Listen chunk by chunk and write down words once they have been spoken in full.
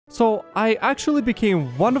So I actually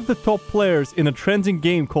became one of the top players in a trending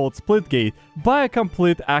game called Splitgate by a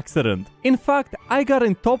complete accident. In fact, I got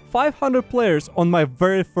in top 500 players on my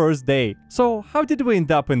very first day. So how did we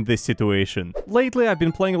end up in this situation? Lately I've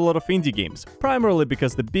been playing a lot of indie games, primarily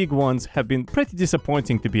because the big ones have been pretty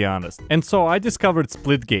disappointing, to be honest. And so I discovered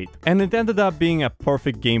Splitgate, and it ended up being a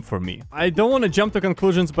perfect game for me. I don't want to jump to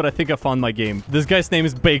conclusions, but I think I found my game. This guy's name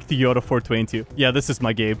is Baked Yoda 420. Yeah, this is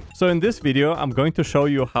my game. So in this video, I'm going to show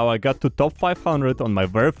you how I got to top 500 on my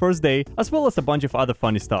very first day, as well as a bunch of other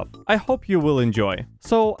funny stuff. I hope you will enjoy.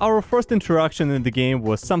 So our first interaction in the game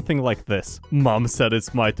was something like this. Mom said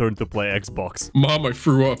it's my turn to play Xbox. Mom, I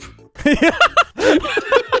threw up.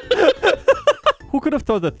 Who could have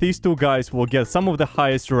thought that these two guys will get some of the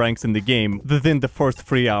highest ranks in the game within the first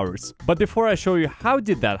 3 hours? But before I show you how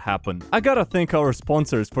did that happen, I gotta thank our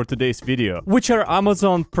sponsors for today's video, which are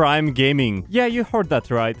Amazon Prime Gaming. Yeah, you heard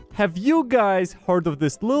that right. Have you guys heard of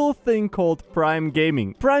this little thing called Prime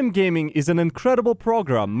Gaming? Prime Gaming is an incredible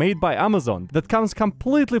program made by Amazon that comes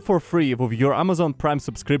completely for free with your Amazon Prime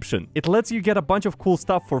subscription. It lets you get a bunch of cool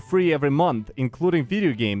stuff for free every month, including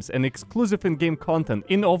video games and exclusive in-game content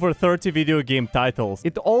in over 30 video game titles.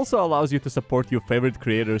 It also allows you to support your favorite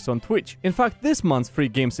creators on Twitch. In fact, this month's free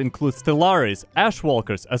games include Stellaris,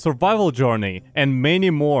 Ashwalkers, A Survival Journey, and many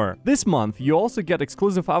more. This month, you also get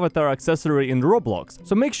exclusive avatar accessory in Roblox,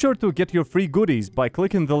 so make sure to get your free goodies by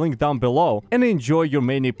clicking the link down below and enjoy your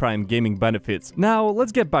many Prime Gaming benefits. Now,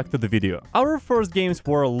 let's get back to the video. Our first games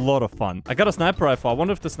were a lot of fun. I got a sniper rifle. I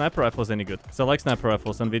wonder if the sniper rifle is any good, because I like sniper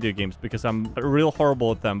rifles in video games because I'm real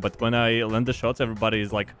horrible at them, but when I land the shots, everybody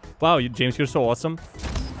is like, wow, James, you're so awesome.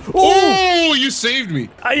 Oh, you saved me.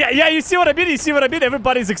 Yeah, you see what I mean? You see what I mean?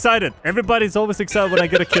 Everybody's excited. Everybody's always excited when I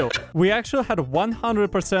get a kill. We actually had a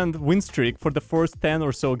 100% win streak for the first 10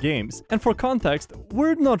 or so games. And for context,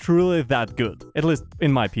 we're not really that good. At least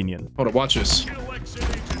in my opinion. Hold on, watch this.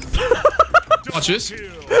 Watch this.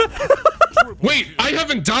 Wait, I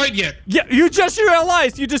haven't died yet. Yeah, you just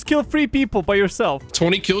realized you just killed 3 people by yourself.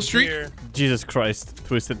 20 kill streak? Jesus Christ,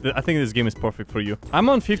 Twisted. I think this game is perfect for you. I'm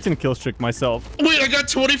on 15 kill streak myself. Wait, I got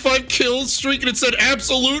 25 kill streak and it said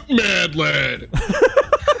absolute mad lad.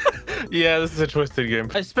 Yeah, this is a Twisted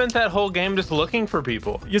game. I spent that whole game just looking for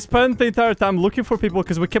people. You spent the entire time looking for people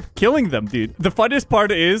because we kept killing them, dude. The funniest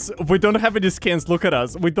part is we don't have any skins. Look at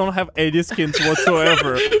us. We don't have any skins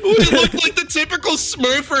whatsoever. We look like the typical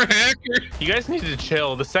smurfer hacker. You guys need to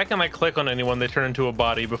chill. The second I click on anyone, they turn into a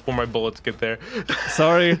body before my bullets get there.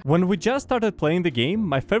 Sorry. When we just started playing the game,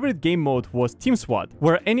 my favorite game mode was Team SWAT,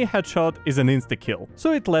 where any headshot is an insta-kill.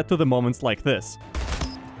 So it led to the moments like this.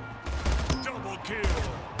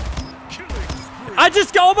 I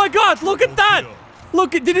just go, oh my god, look at that!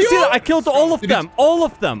 Look, did you see that? I killed all of them, all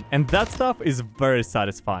of them. And that stuff is very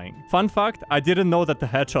satisfying. Fun fact, I didn't know that the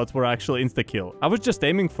headshots were actually insta-kill. I was just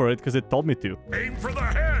aiming for it because it told me to. Aim for the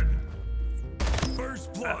head!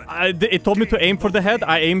 First blood! It told me to aim for the head,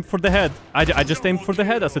 I aimed for the head. I just aimed for the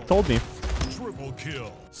head as it told me. Triple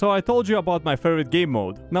kill. So I told you about my favorite game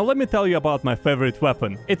mode. Now let me tell you about my favorite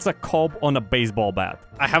weapon. It's a cob on a baseball bat.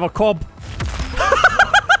 I have a cob.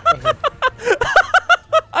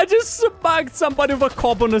 I just smacked somebody with a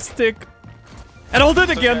cob on a stick. And I'll do it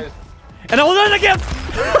again. And I'll do it again.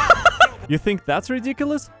 You think that's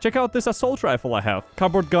ridiculous? Check out this assault rifle I have.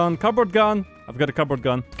 Cardboard gun, cardboard gun. I've got a cardboard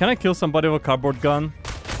gun. Can I kill somebody with a cardboard gun?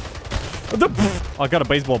 I got a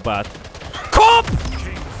baseball bat. Cob!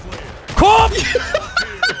 Cob!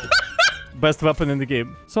 Best weapon in the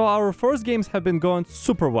game. So our first games have been going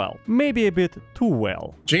super well. Maybe a bit too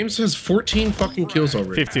well. James has 14 fucking kills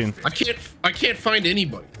already. 15. I can't find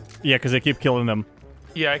anybody. Yeah, because I keep killing them.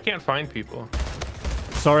 Yeah, I can't find people.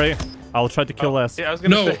 Sorry. I'll try to kill less. Yeah, I was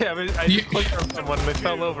gonna say, I just clicked on someone and they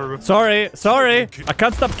fell over. Sorry. I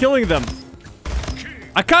can't stop killing them.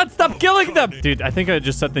 I can't stop killing them! Dude, I think I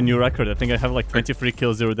just set the new record. I think I have like 23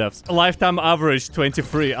 kills, 0 deaths. Lifetime average,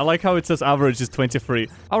 23. I like how it says average is 23.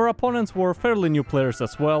 Our opponents were fairly new players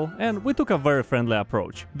as well, and we took a very friendly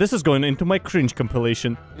approach. This is going into my cringe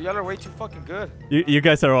compilation. Y'all are way too fucking good. You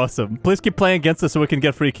guys are awesome. Please keep playing against us so we can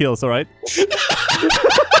get free kills, alright?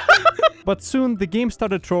 But soon, the game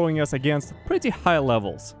started throwing us against pretty high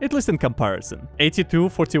levels, at least in comparison. 82,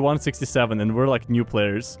 41, 67, and we're like new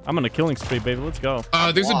players. I'm on a killing spree, baby. Let's go.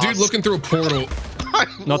 There's a dude looking through a portal.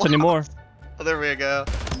 Not anymore. Oh, there we go.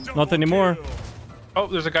 Not anymore. Oh,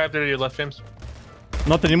 there's a guy up there to your left, James.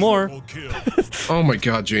 Not anymore. Double kill. Oh my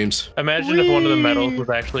god, James. Imagine if one of the medals was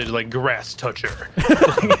actually like grass toucher.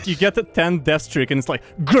 You get a 10 death streak and it's like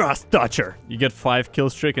grass toucher. You get 5 kill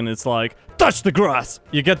streak and it's like touch the grass.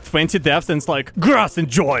 You get 20 deaths and it's like grass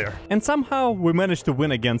enjoyer. And somehow we managed to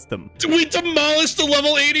win against them. We demolished the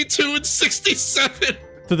level 82 and 67.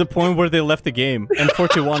 To the point where they left the game. And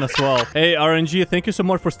 41 as well. Hey, RNG, thank you so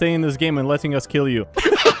much for staying in this game and letting us kill you.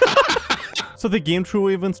 So the game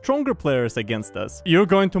threw even stronger players against us. You're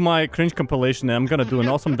going to my cringe compilation and I'm gonna do an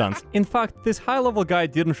awesome dance. In fact, this high-level guy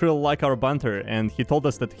didn't really like our banter and he told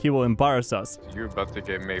us that he will embarrass us. You're about to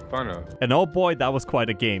get made fun of. And oh boy, that was quite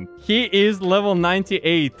a game. He is level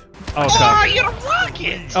 98. Okay. Oh, you're a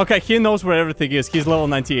rocket! Okay, he knows where everything is. He's level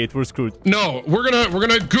 98. We're screwed. No, we're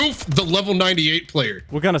gonna goof the level 98 player.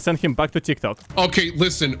 We're gonna send him back to TikTok. Okay,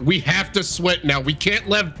 listen, we have to sweat now. We can't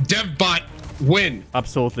let DevBot win.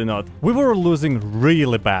 Absolutely not. We were losing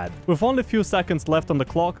really bad. With only a few seconds left on the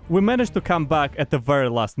clock, we managed to come back at the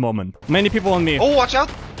very last moment. Many people on me. Oh, watch out!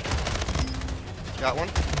 Got one.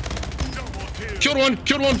 Killed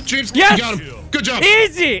one, James. Yes! You got him. Good job.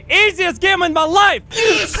 Easy! Easiest game in my life!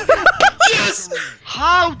 Yes! Yes!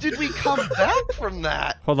 How did we come back from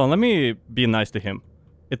that? Hold on, let me be nice to him.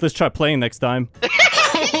 At least try playing next time.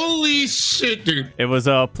 Holy shit, dude. It was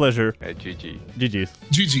a pleasure. Hey, GG. GG's.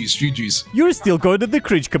 GG's. You're still going to the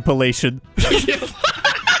cringe compilation.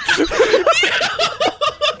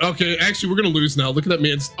 Okay, actually, we're gonna lose now. Look at that,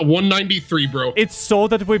 man. It's a 193, bro. It's so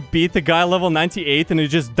that we beat the guy level 98 and it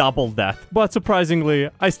just doubled that. But surprisingly,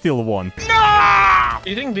 I still won. Do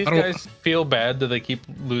you think these guys feel bad that they keep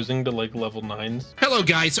losing to like level 9s? Hello,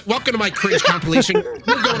 guys. Welcome to my cringe compilation.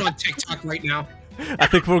 We're going on TikTok right now. I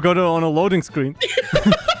think we're going on a loading screen.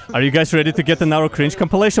 Are you guys ready to get another cringe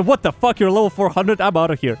compilation? What the fuck? You're level 400? I'm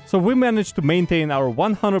out of here. So we managed to maintain our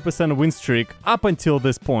 100% win streak up until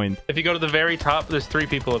this point. If you go to the very top, there's 3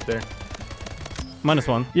 people up there.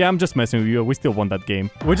 -1. Yeah, I'm just messing with you. We still won that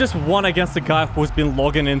game. We just won against a guy who's been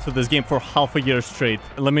logging into this game for half a year straight.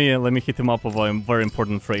 Let me hit him up with a very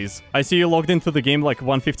important phrase. I see you logged into the game like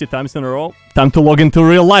 150 times in a row. Time to log into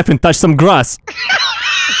real life and touch some grass.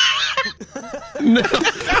 No.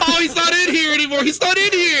 Oh, he's not in here anymore. He's not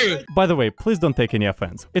in here. By the way, please don't take any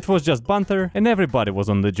offense. It was just banter and everybody was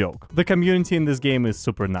on the joke. The community in this game is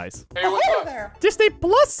super nice. Hey, what's up? There. Disney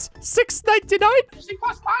Plus? $6.99? Disney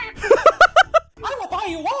Plus, buy it. I will buy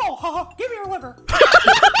you all. Haha. Give me your liver.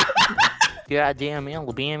 Goddamn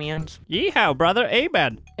Alabamians. Yeehaw, brother.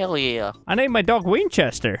 Amen. Hell yeah. I named my dog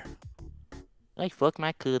Winchester. I fuck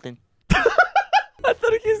my cousin. I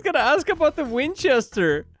thought he's gonna ask about the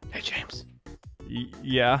Winchester. Hey, James.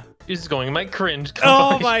 Yeah. This is going in my cringe Oh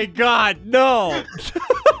compilation. my god, no!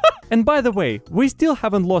 And by the way, we still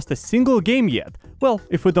haven't lost a single game yet. Well,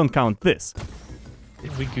 if we don't count this.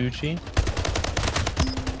 Did we Gucci?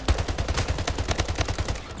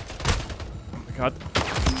 Oh my god.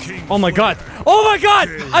 Oh my god! Oh my god!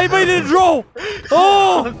 I made it draw!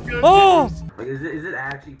 Oh! Oh! Like, is it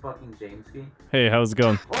actually fucking Jameskii? Hey, how's it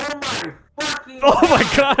going? Oh my fucking Oh my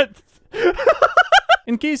god!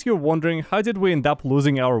 In case you're wondering, how did we end up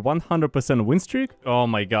losing our 100% win streak? Oh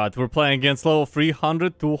my god, we're playing against level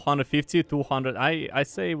 300, 250, 200. I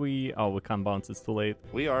say we... Oh, we can't bounce, it's too late.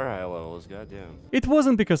 We are high levels, goddamn. It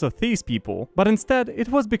wasn't because of these people, but instead it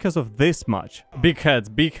was because of this much. Big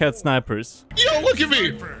head snipers. Yo, look at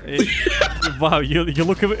me. Wow, you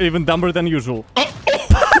look even dumber than usual.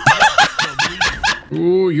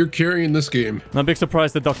 Ooh, you're carrying this game. No big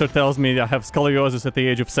surprise the doctor tells me I have scoliosis at the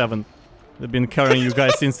age of 7. They've been carrying you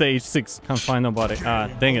guys since age 6. Can't find nobody. Ah,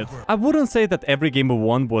 dang it. I wouldn't say that every game we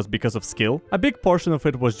won was because of skill. A big portion of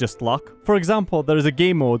it was just luck. For example, there is a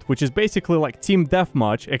game mode which is basically like team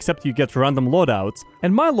deathmatch, except you get random loadouts.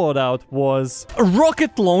 And my loadout was a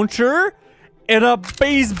rocket launcher and a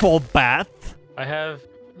baseball bat. I have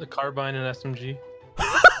the carbine and SMG.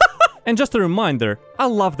 And just a reminder, I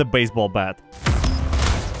love the baseball bat.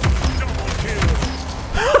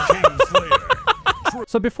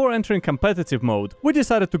 So before entering competitive mode, we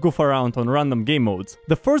decided to goof around on random game modes.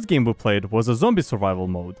 The first game we played was a zombie survival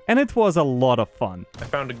mode, and it was a lot of fun. I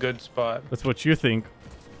found a good spot. That's what you think.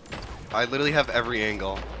 I literally have every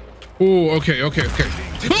angle. Ooh, okay.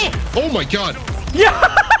 Oh my god.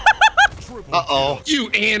 Yeah! Uh-oh. You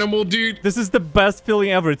animal, dude. This is the best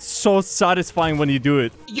feeling ever. It's so satisfying when you do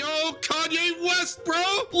it. Yo, Kanye West, bro.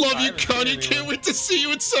 Love you, Kanye. Can't wait to see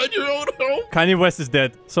you inside your own home. Kanye West is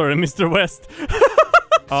dead. Sorry, Mr. West.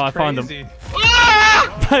 Oh, I found him.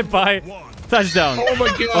 Bye-bye. Touchdown. Oh my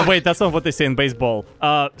god. Oh, wait, that's not what they say in baseball.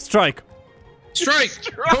 Strike. Strike.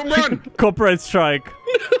 Home run. Corporate strike.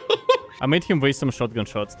 I made him waste some shotgun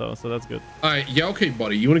shots, though, so that's good. All right. Yeah. Okay,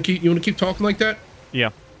 buddy. You wanna keep talking like that? Yeah.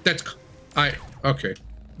 That's... Okay.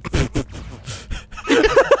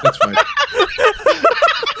 That's fine.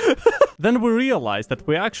 Then we realized that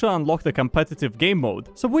we actually unlocked the competitive game mode,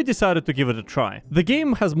 so we decided to give it a try. The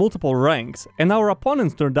game has multiple ranks, and our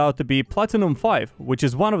opponents turned out to be Platinum 5, which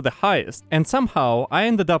is one of the highest, and somehow I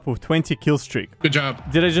ended up with 20 kill streak. Good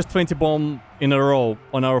job. Did I just 20 bomb in a row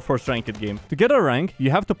on our first ranked game? To get a rank,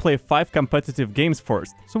 you have to play 5 competitive games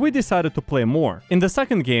first, so we decided to play more. In the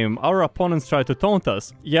second game, our opponents tried to taunt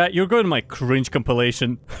us. Yeah, you're going to my cringe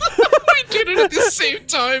compilation. We did it at the same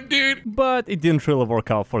time, dude. But it didn't really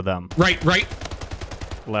work out for them. Right.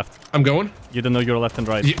 Left. I'm going. You don't know your left and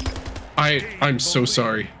right. Yeah. I'm so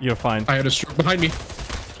sorry. You're fine. I had a stroke behind me.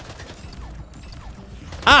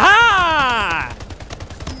 Aha!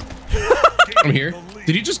 I'm here.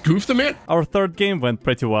 Did you just goof the man? Our third game went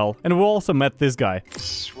pretty well, and we also met this guy.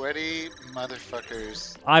 Sweaty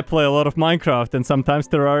motherfuckers. I play a lot of Minecraft and sometimes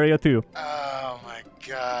Terraria too. Oh my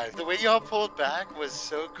god. The way y'all pulled back was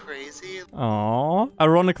so crazy. Aww.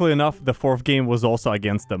 Ironically enough, the fourth game was also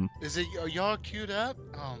against them. Are y'all queued up?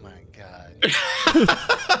 Oh my god.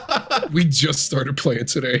 We just started playing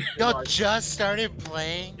today. Y'all just started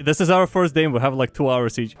playing? This is our first game. We have like 2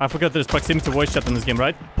 hours each. I forgot there's proximity voice chat in this game,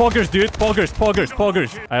 right? Poggers, dude. Poggers.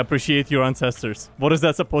 I appreciate your ancestors. What is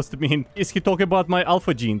that supposed to mean? Is he talking about my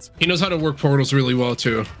alpha genes? He knows how to work portals really well,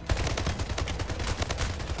 too.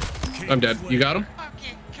 I'm dead. You got him?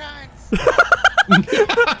 Fucking cunts.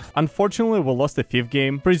 Unfortunately, we lost the 5th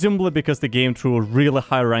game, presumably because the game threw really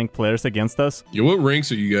high ranked players against us. Yo, what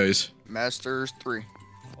ranks are you guys? Masters 3.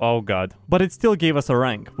 Oh god. But it still gave us a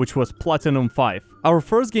rank, which was Platinum 5. Our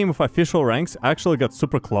first game of official ranks actually got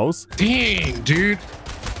super close. Dang, dude.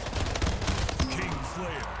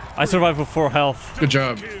 I survived with 4 health. Good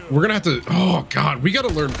job. We're gonna have to... Oh, God. We gotta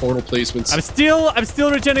learn portal placements. I'm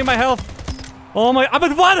still regenerating my health. Oh my... I'm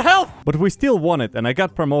at 1 health! But we still won it, and I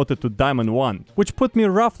got promoted to Diamond 1, which put me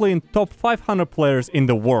roughly in top 500 players in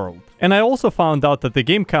the world. And I also found out that the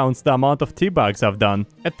game counts the amount of teabags I've done.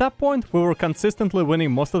 At that point, we were consistently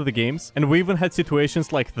winning most of the games, and we even had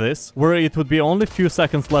situations like this, where it would be only a few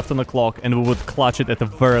seconds left on the clock and we would clutch it at the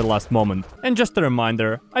very last moment. And just a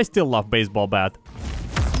reminder, I still love baseball bat.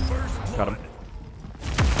 Got him.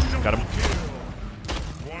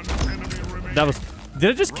 That was... Did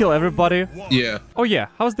I just kill everybody? Yeah. Oh yeah,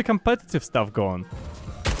 how's the competitive stuff going?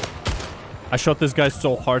 I shot this guy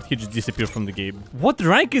so hard he just disappeared from the game. What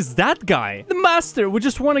rank is that guy? The Master! We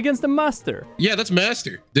just won against the Master. Yeah, that's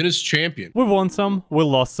Master. Then it's Champion. We won some, we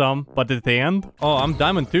lost some, but at the end... Oh, I'm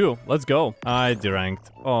Diamond 2. Let's go. I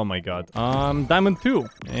deranked. Oh my god. I'm Diamond 2.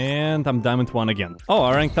 And I'm Diamond 1 again. Oh,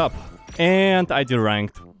 I ranked up. And I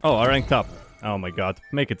deranked. Oh, I ranked up. Oh my god,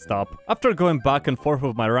 make it stop. After going back and forth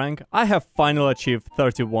with my rank, I have finally achieved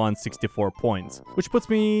 3164 points, which puts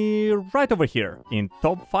me right over here, in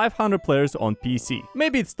top 500 players on PC.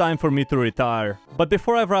 Maybe it's time for me to retire, but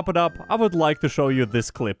before I wrap it up, I would like to show you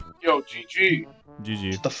this clip. Yo, GG.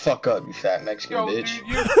 GG. Shut the fuck up, you fat Mexican bitch.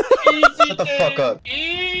 Easy. Shut the fuck up.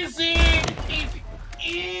 Easy.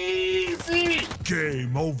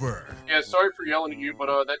 Game over. Yeah, sorry for yelling at you, but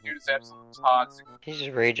that dude is absolutely toxic. He's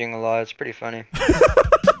just raging a lot. It's pretty funny.